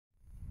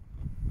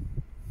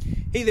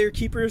Hey there,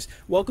 keepers.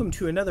 Welcome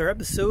to another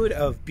episode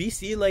of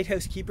BC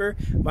Lighthouse Keeper.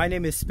 My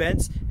name is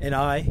Spence, and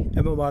I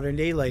am a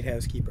modern-day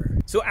lighthouse keeper.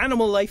 So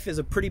animal life is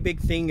a pretty big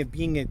thing of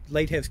being a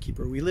lighthouse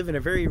keeper. We live in a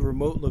very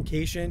remote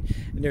location,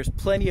 and there's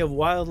plenty of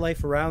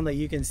wildlife around that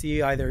you can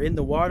see either in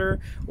the water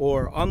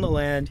or on the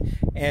land.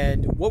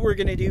 And what we're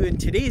going to do in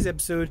today's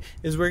episode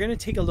is we're going to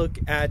take a look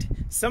at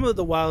some of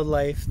the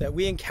wildlife that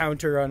we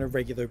encounter on a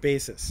regular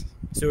basis.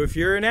 So if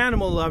you're an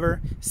animal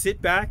lover,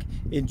 sit back,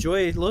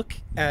 enjoy a look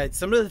at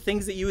some of the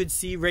things that you would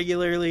see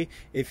regularly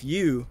if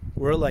you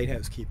were a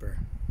lighthouse keeper.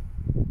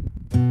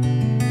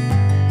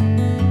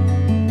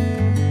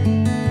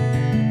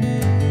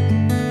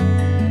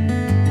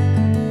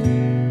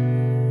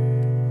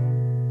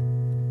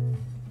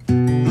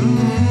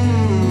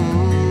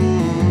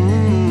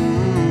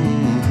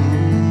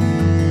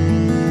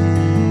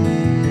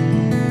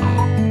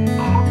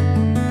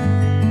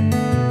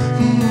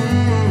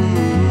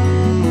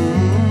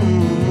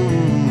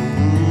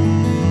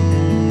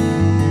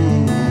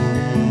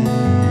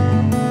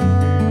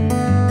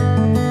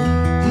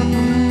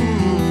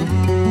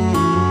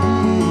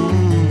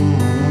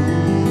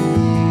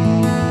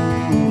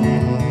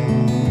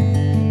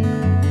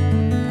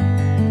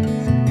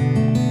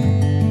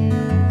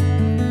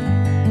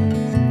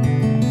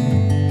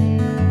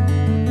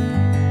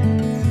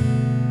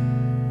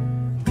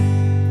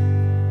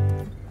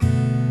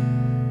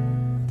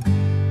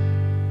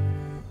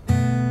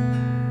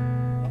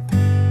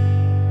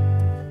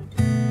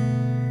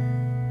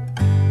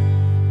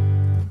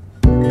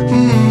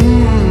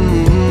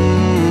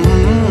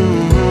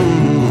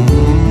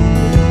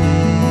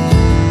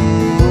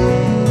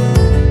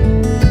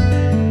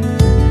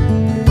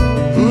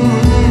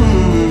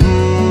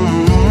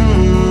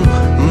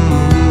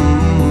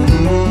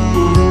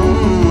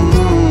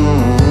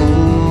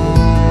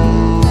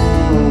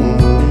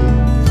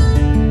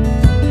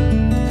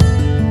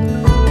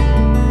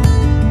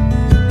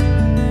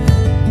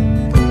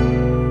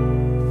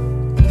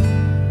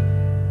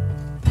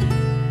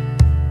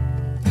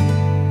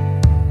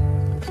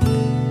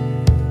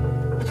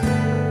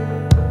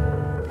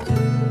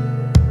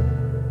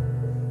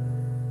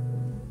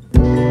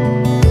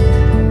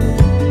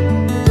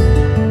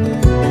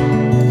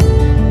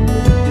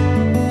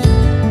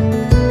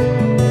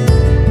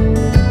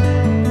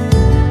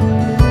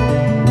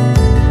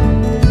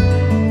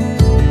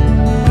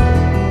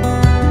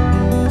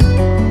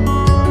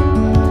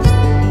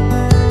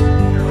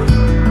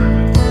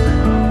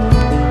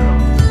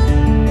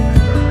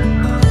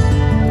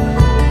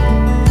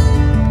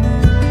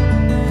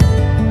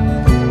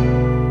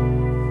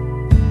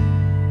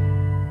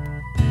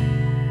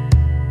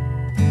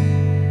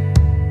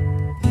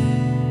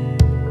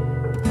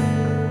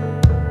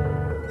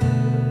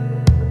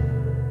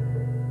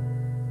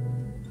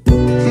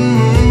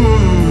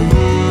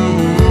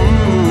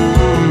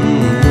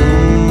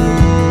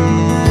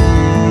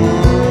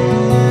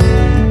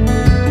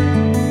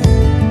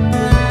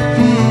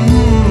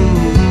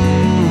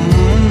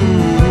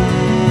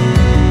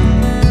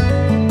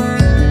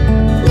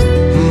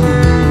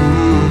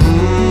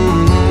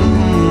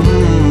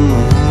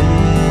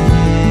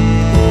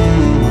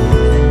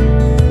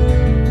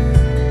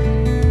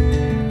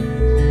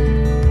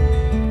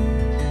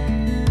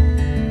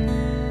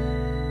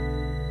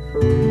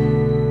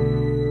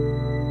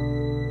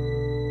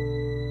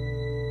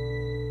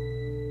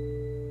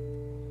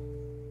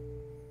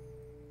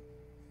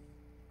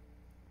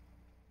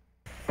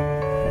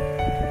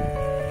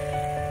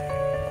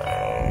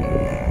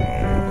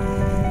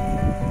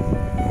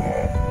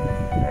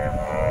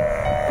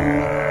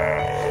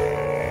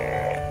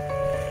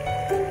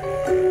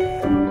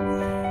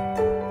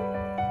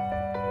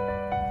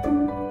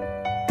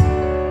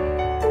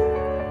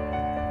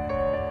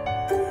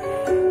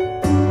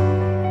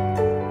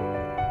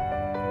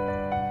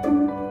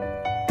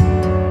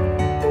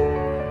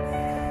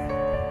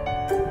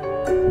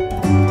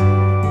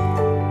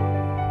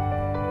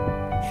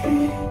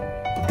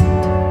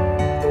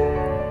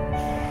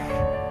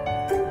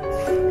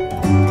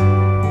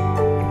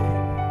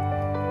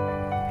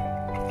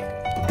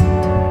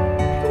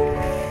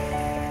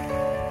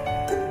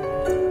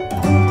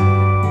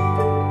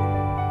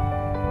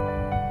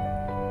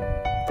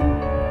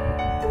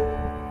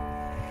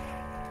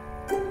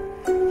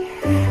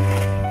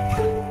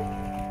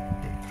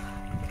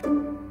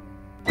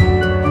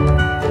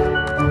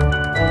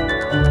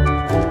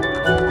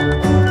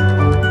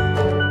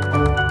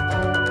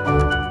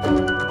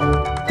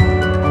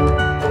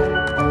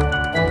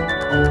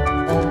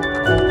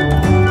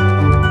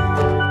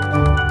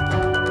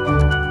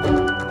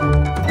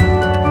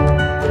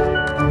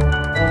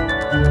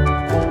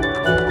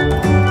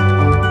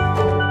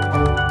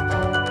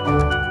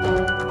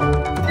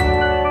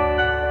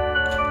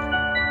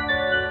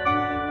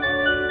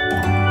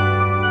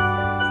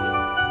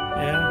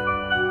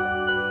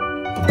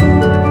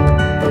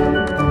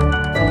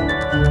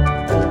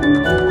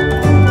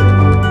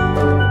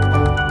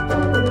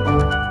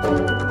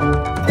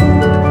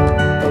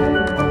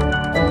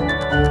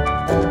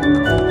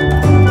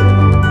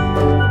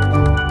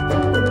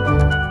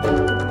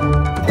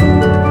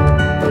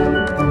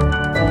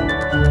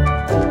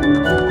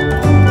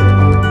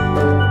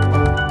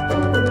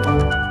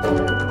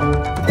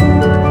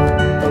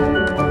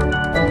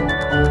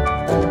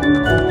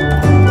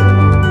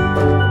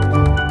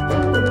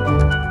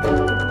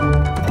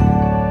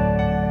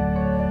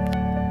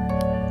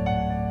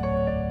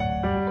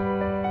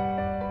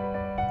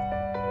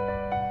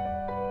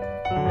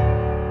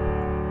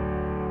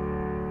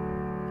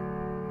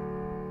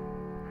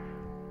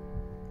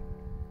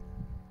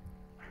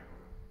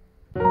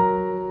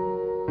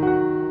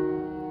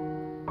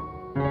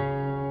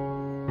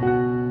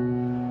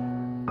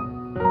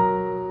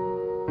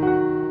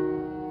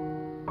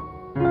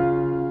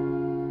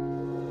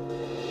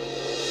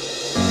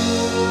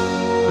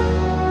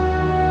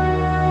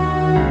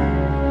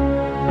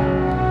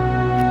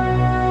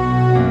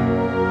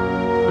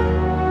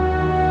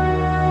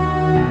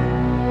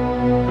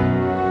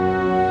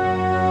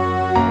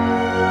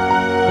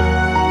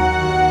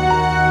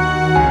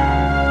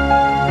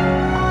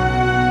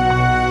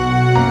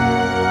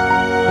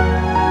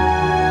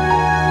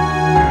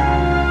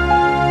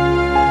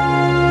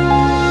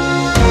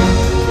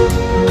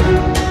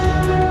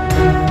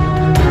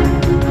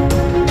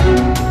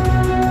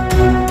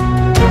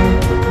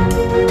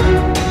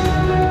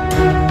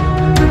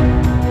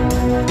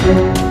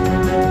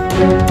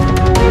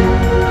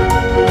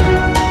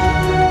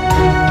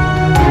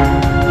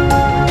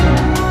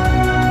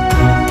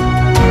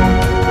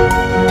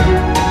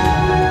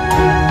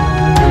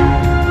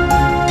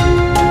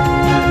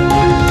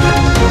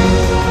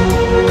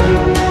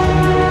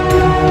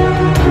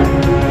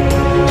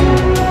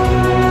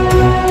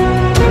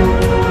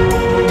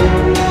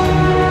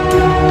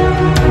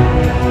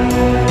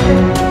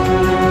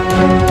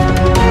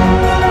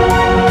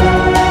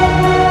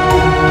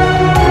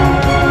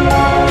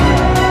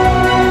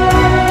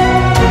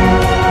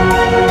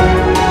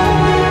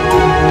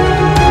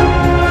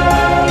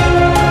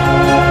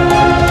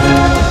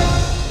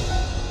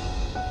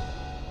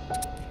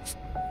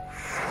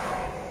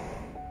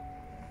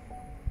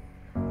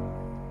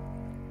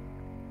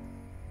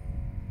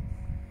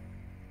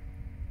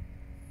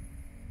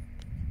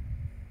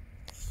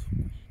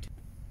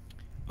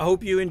 I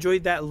hope you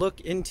enjoyed that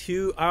look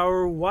into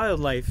our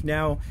wildlife.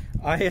 Now,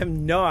 I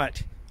am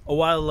not a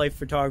wildlife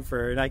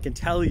photographer, and I can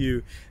tell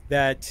you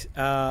that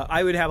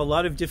I would have a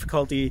lot of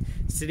difficulty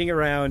sitting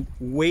around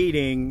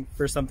waiting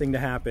for something to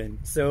happen.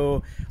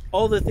 So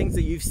all the things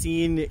that you've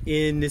seen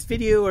in this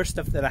video are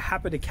stuff that I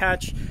happened to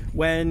catch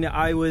when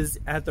I was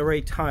at the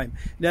right time.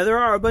 Now, there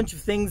are a bunch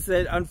of things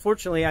that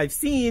unfortunately I've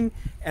seen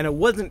and I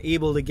wasn't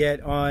able to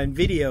get on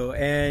video,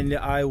 and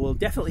I will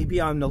definitely be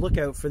on the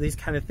lookout for these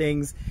kind of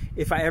things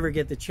if I ever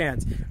get the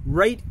chance.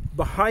 Right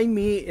behind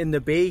me in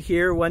the bay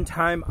here, one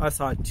time I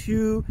saw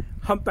 2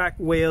 humpback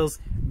whales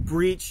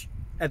breach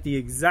at the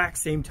exact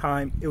same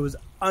time. It was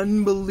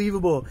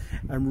unbelievable.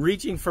 I'm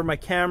reaching for my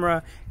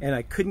camera and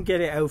I couldn't get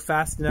it out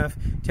fast enough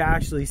to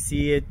actually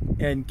see it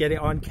and get it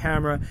on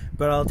camera,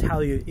 but I'll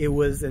tell you, it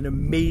was an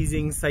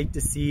amazing sight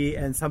to see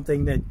and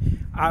something that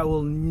I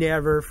will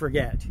never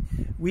forget.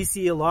 We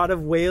see a lot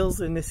of whales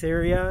in this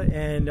area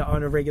and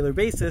on a regular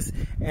basis,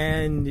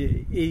 and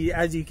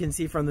as you can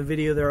see from the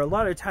video, there are a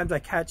lot of times I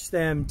catch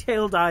them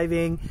tail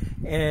diving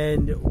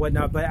and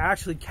whatnot, but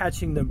actually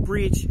catching them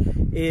breach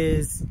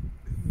is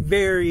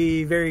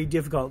very, very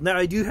difficult. Now,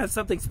 I do have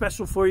something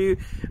special for you.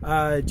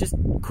 Just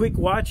quick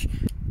watch.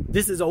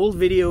 This is old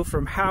video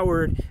from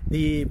Howard,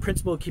 the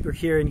principal keeper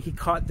here, and he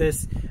caught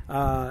this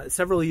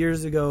several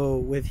years ago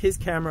with his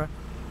camera.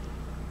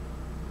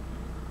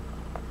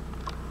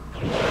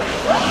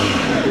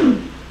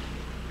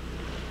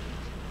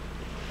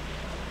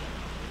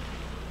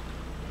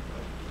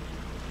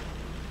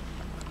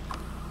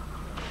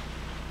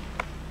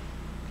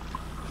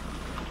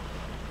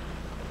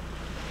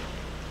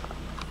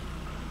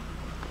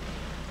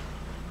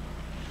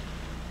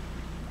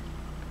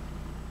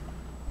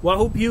 Well, I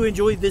hope you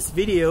enjoyed this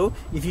video.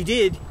 If you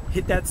did,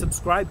 hit that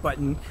subscribe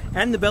button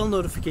and the bell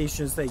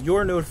notifications so that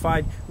you're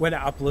notified when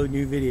I upload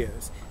new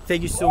videos.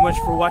 Thank you so much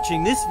for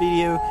watching this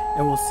video,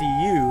 and we'll see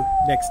you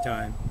next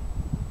time.